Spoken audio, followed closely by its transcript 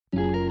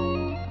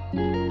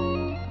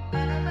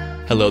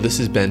Hello, this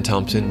is Ben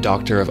Thompson,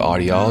 Doctor of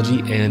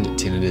Audiology and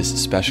Tinnitus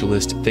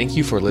Specialist. Thank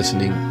you for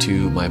listening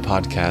to my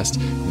podcast.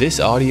 This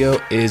audio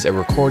is a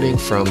recording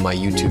from my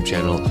YouTube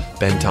channel,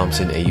 Ben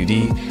Thompson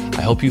AUD.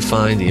 I hope you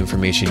find the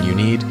information you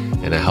need,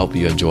 and I hope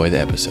you enjoy the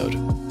episode.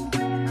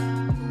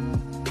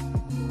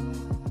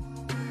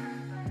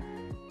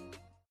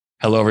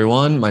 Hello,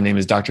 everyone. My name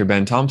is Dr.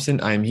 Ben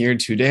Thompson. I am here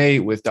today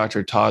with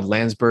Dr. Todd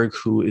Landsberg,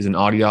 who is an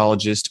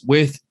audiologist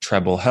with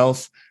Treble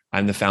Health.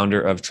 I'm the founder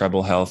of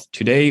Treble Health.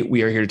 Today,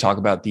 we are here to talk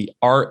about the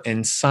art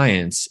and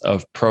science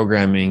of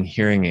programming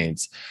hearing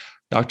aids.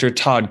 Dr.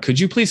 Todd, could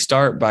you please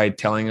start by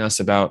telling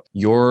us about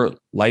your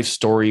life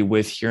story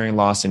with hearing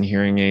loss and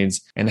hearing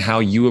aids and how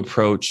you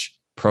approach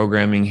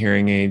programming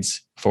hearing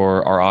aids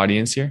for our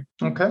audience here?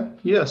 Okay.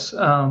 Yes.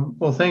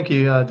 Well, thank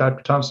you,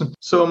 Dr. Thompson.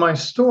 So my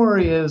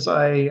story is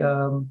I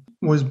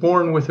was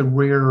born with a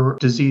rare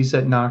disease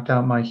that knocked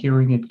out my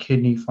hearing and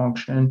kidney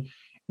function,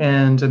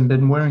 and I've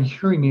been wearing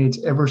hearing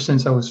aids ever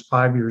since I was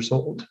 5 years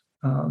old.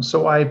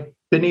 So I've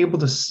been able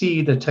to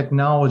see the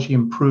technology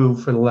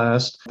improve for the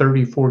last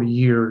 30, 40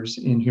 years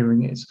in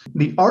hearing aids.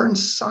 The art and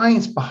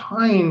science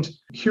behind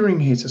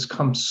hearing aids has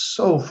come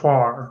so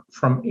far,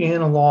 from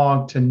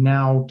analog to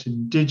now to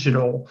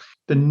digital.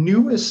 The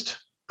newest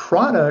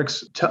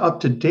products to up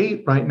to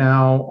date right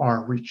now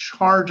are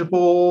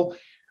rechargeable.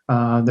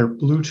 They're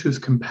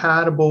Bluetooth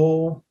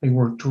compatible. They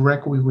work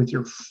directly with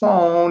your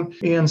phone.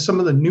 And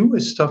some of the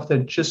newest stuff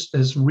that just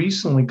has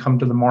recently come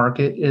to the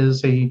market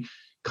is a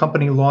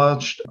company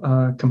launched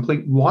a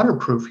complete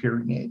waterproof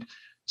hearing aid.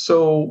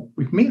 So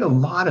we've made a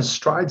lot of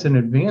strides and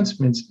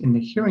advancements in the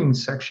hearing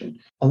section.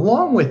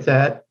 Along with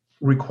that,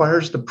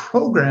 requires the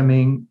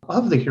programming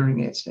of the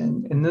hearing aids.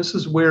 And this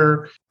is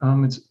where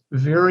it's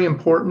very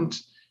important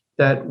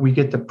that we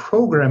get the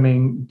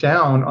programming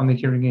down on the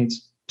hearing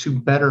aids to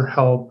better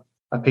help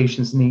a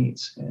patient's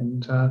needs.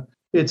 And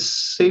it's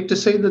safe to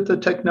say that the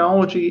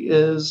technology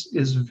is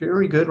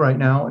very good right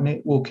now, and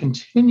it will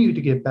continue to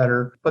get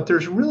better. But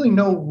there's really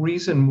no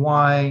reason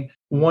why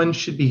one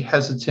should be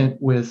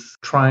hesitant with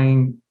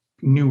trying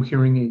new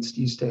hearing aids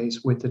these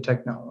days with the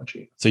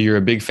technology. So you're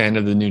a big fan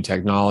of the new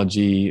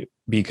technology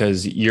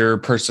because you're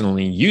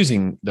personally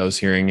using those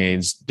hearing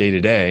aids day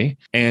to day,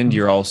 and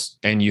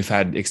you've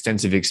had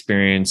extensive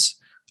experience,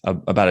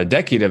 about a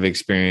decade of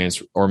experience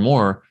or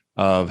more,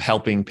 of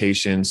helping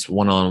patients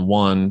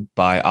one-on-one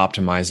by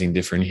optimizing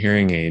different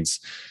hearing aids.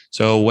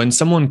 So when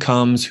someone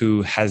comes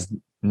who has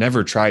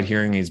never tried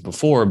hearing aids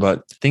before,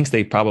 but thinks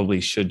they probably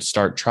should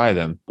try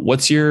them,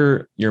 what's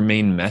your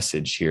main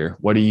message here?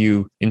 What do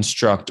you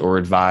instruct or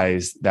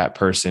advise that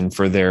person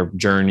for their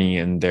journey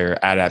and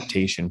their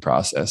adaptation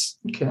process?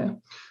 Okay.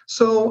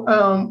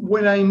 So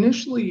when I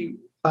initially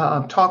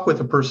talk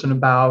with a person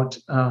about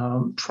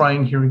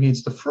trying hearing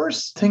aids, the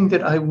first thing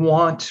that I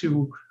want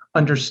to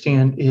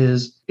understand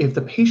is if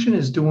the patient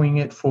is doing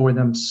it for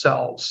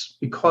themselves,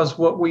 because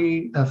what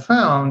we have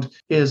found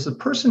is the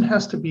person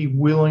has to be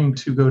willing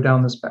to go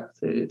down this path.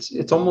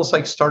 It's almost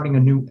like starting a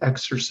new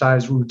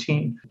exercise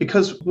routine,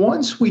 because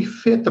once we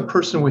fit the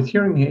person with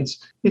hearing aids,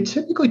 it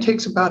typically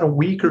takes about a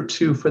week or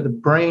two for the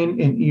brain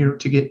and ear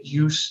to get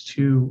used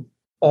to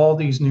all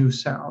these new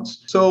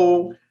sounds.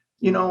 So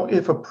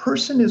if a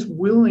person is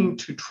willing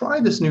to try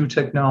this new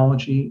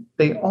technology,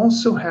 they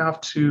also have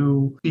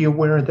to be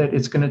aware that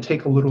it's going to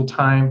take a little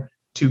time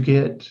to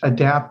get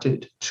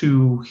adapted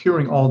to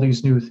hearing all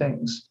these new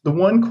things. The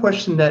one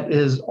question that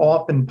is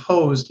often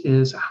posed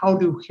is, how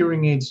do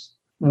hearing aids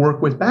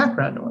work with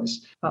background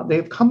noise?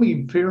 They've come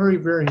a very,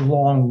 very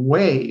long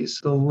ways.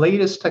 The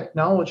latest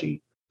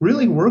technology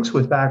really works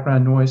with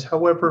background noise.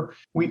 However,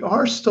 we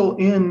are still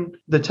in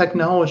the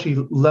technology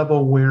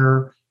level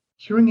where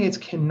hearing aids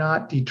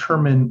cannot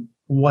determine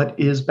what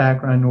is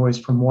background noise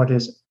from what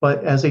isn't.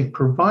 But as a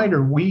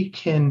provider, we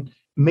can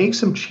make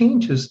some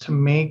changes to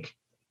make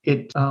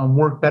it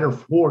work better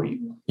for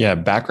you. Yeah,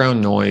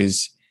 background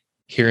noise,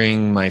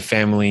 hearing my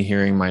family,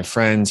 hearing my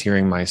friends,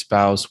 hearing my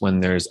spouse when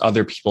there's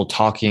other people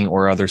talking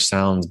or other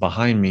sounds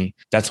behind me,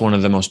 that's one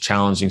of the most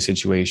challenging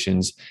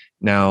situations.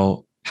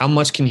 Now, how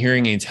much can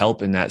hearing aids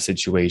help in that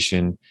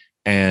situation?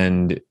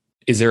 And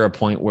is there a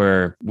point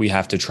where we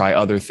have to try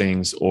other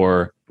things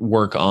or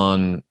work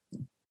on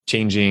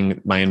changing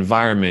my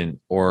environment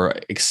or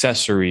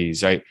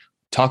accessories, right?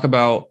 Talk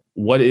about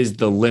what is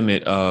the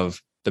limit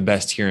of the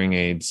best hearing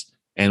aids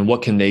and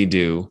what can they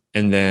do?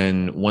 And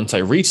then once I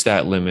reach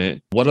that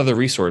limit, what other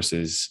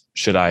resources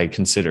should I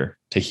consider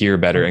to hear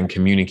better and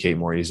communicate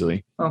more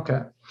easily?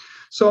 Okay.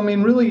 So,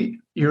 really,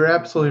 you're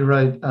absolutely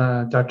right,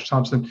 Dr.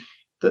 Thompson.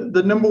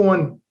 The number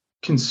one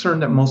concern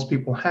that most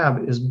people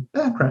have is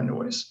background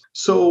noise.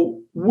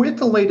 So with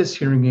the latest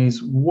hearing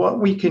aids,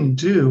 what we can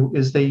do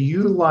is they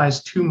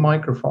utilize two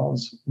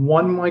microphones.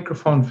 One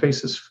microphone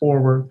faces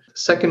forward, the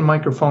second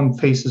microphone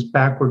faces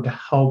backward to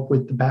help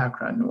with the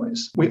background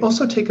noise. We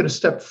also take it a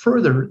step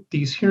further.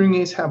 These hearing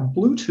aids have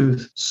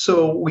Bluetooth,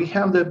 so we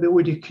have the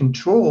ability to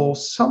control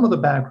some of the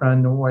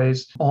background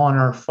noise on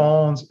our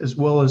phones as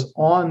well as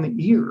on the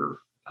ear.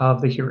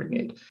 of the hearing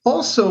aid.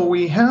 Also,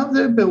 we have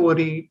the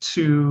ability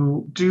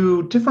to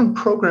do different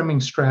programming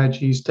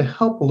strategies to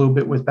help a little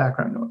bit with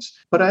background noise.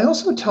 But I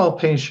also tell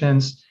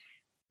patients,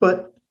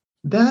 but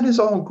that is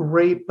all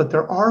great, but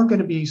there are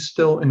going to be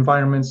still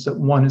environments that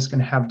one is going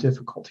to have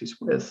difficulties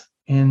with.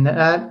 And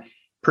that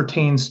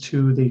pertains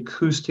to the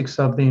acoustics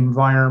of the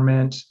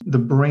environment, the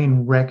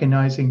brain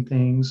recognizing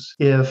things.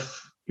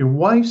 If your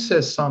wife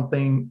says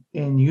something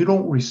and you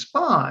don't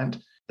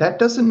respond, that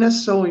doesn't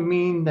necessarily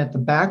mean that the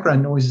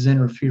background noise is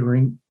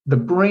interfering. The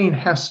brain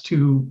has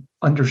to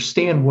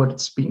understand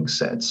what's being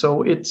said.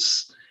 So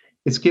it's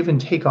give and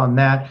take on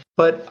that.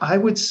 But I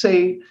would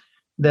say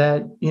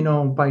that,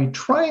 by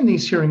trying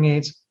these hearing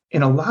aids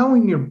and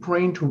allowing your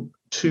brain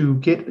to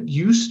get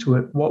used to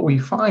it, what we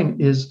find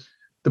is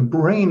the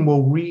brain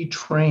will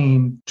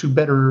retrain to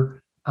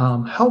better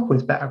help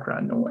with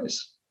background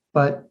noise.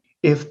 But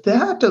if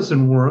that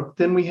doesn't work,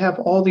 then we have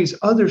all these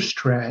other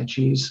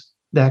strategies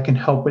that can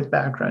help with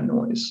background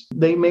noise.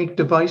 They make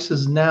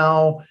devices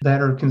now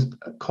that are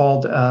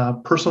called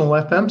personal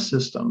FM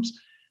systems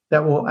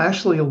that will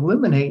actually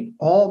eliminate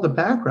all the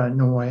background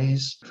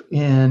noise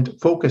and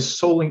focus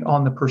solely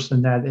on the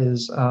person that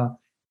is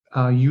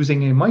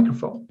using a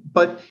microphone.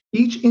 But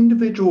each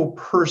individual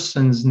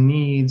person's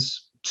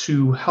needs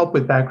to help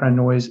with background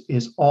noise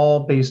is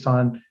all based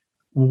on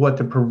what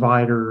the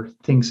provider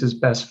thinks is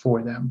best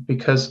for them.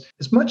 Because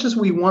as much as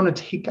we want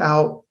to take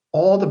out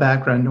all the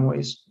background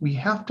noise, we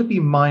have to be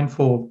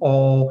mindful of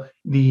all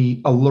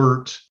the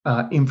alert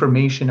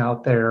information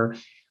out there,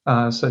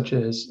 such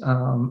as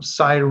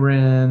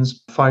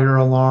sirens, fire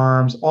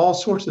alarms, all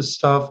sorts of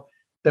stuff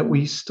that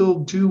we still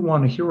do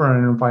want to hear in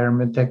an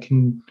environment that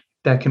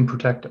can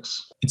protect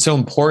us. It's so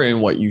important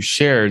what you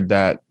shared,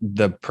 that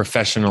the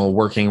professional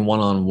working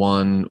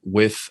one-on-one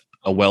with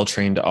a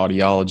well-trained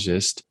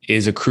audiologist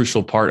is a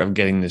crucial part of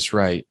getting this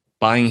right.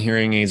 Buying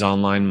hearing aids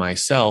online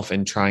myself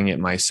and trying it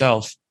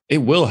myself, it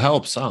will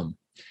help some.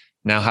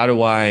 Now, how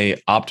do I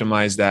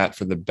optimize that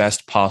for the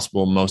best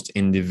possible, most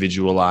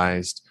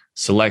individualized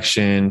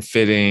selection,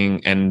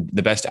 fitting, and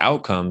the best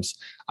outcomes?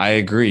 I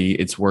agree.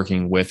 It's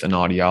working with an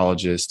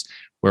audiologist.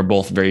 We're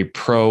both very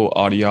pro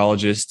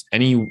audiologist.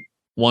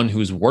 Anyone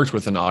who's worked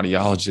with an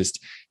audiologist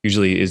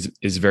usually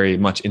is very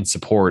much in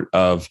support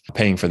of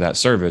paying for that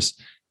service.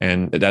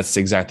 And that's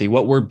exactly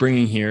what we're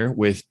bringing here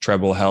with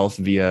Treble Health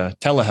via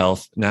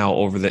telehealth now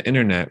over the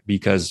internet,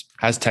 because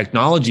as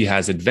technology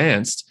has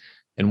advanced,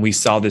 and we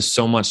saw this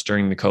so much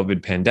during the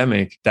COVID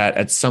pandemic, that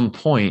at some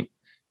point,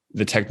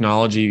 the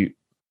technology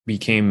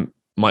became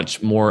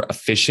much more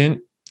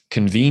efficient,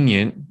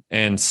 convenient,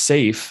 and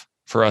safe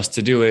for us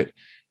to do it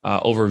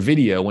over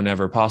video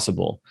whenever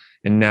possible.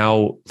 And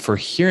now for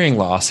hearing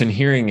loss and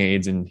hearing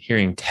aids and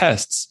hearing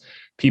tests,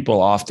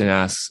 people often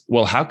ask,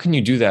 well, how can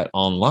you do that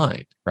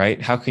online,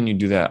 right? How can you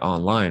do that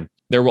online?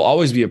 There will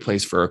always be a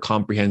place for a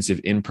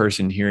comprehensive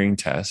in-person hearing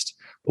test.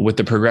 But with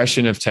the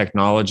progression of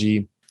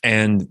technology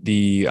and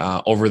the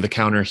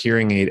Over-the-Counter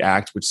Hearing Aid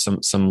Act, which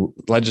some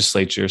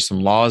legislature, some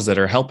laws that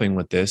are helping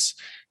with this,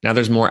 now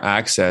there's more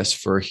access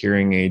for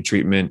hearing aid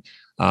treatment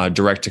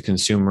direct to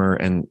consumer,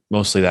 and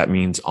mostly that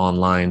means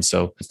online.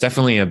 So it's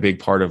definitely a big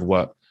part of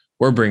what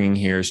we're bringing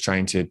here, is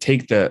trying to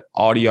take the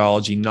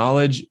audiology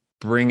knowledge,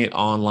 bring it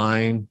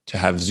online to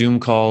have Zoom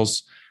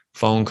calls,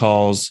 phone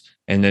calls,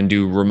 and then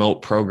do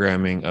remote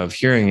programming of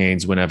hearing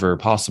aids whenever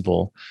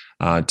possible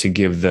to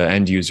give the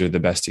end user the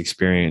best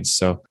experience.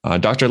 So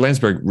Dr.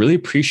 Landsberg, really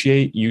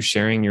appreciate you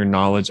sharing your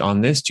knowledge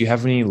on this. Do you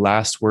have any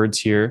last words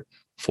here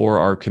for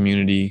our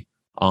community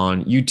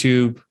on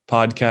YouTube,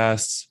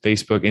 podcasts,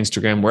 Facebook,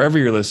 Instagram, wherever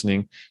you're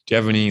listening? Do you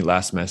have any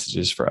last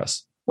messages for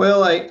us?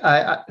 Well,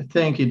 I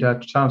thank you,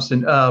 Dr.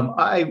 Thompson.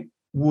 I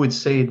would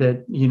say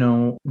that,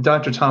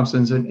 Dr.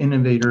 Thompson's an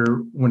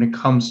innovator when it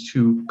comes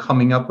to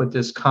coming up with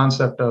this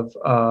concept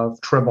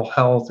of Treble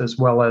Health, as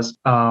well as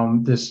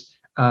this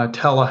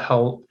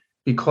telehealth,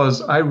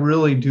 because I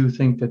really do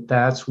think that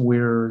that's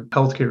where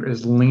healthcare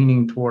is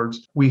leaning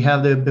towards. We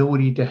have the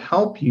ability to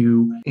help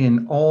you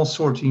in all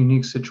sorts of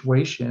unique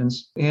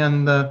situations,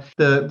 and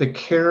the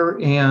care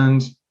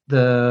and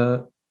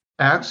the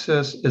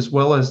access, as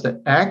well as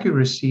the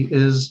accuracy,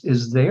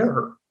 is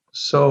there.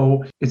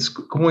 So it's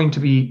going to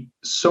be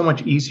so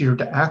much easier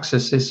to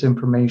access this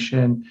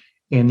information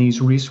and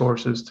these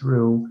resources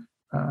through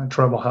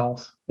Treble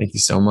Health. Thank you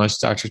so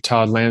much, Dr.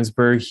 Todd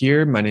Landsberg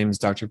here. My name is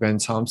Dr. Ben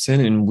Thompson,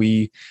 and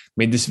we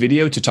made this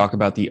video to talk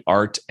about the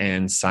art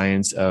and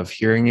science of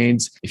hearing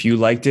aids. If you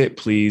liked it,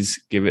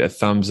 please give it a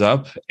thumbs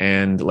up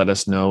and let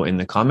us know in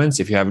the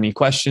comments. If you have any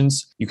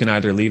questions, you can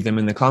either leave them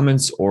in the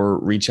comments or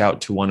reach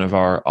out to one of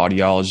our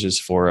audiologists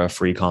for a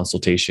free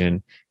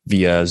consultation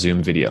via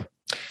Zoom video.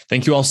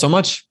 Thank you all so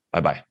much.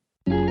 Bye-bye.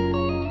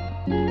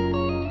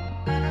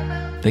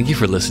 Thank you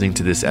for listening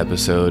to this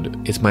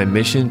episode. It's my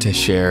mission to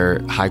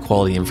share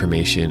high-quality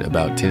information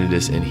about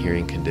tinnitus and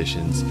hearing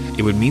conditions.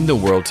 It would mean the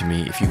world to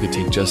me if you could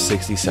take just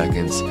 60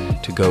 seconds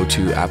to go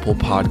to Apple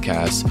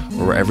Podcasts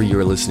or wherever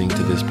you're listening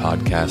to this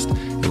podcast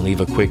and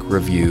leave a quick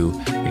review.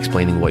 It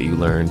explaining what you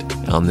learned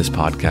on this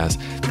podcast.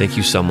 Thank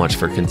you so much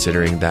for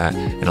considering that,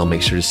 and I'll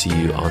make sure to see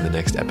you on the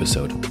next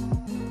episode.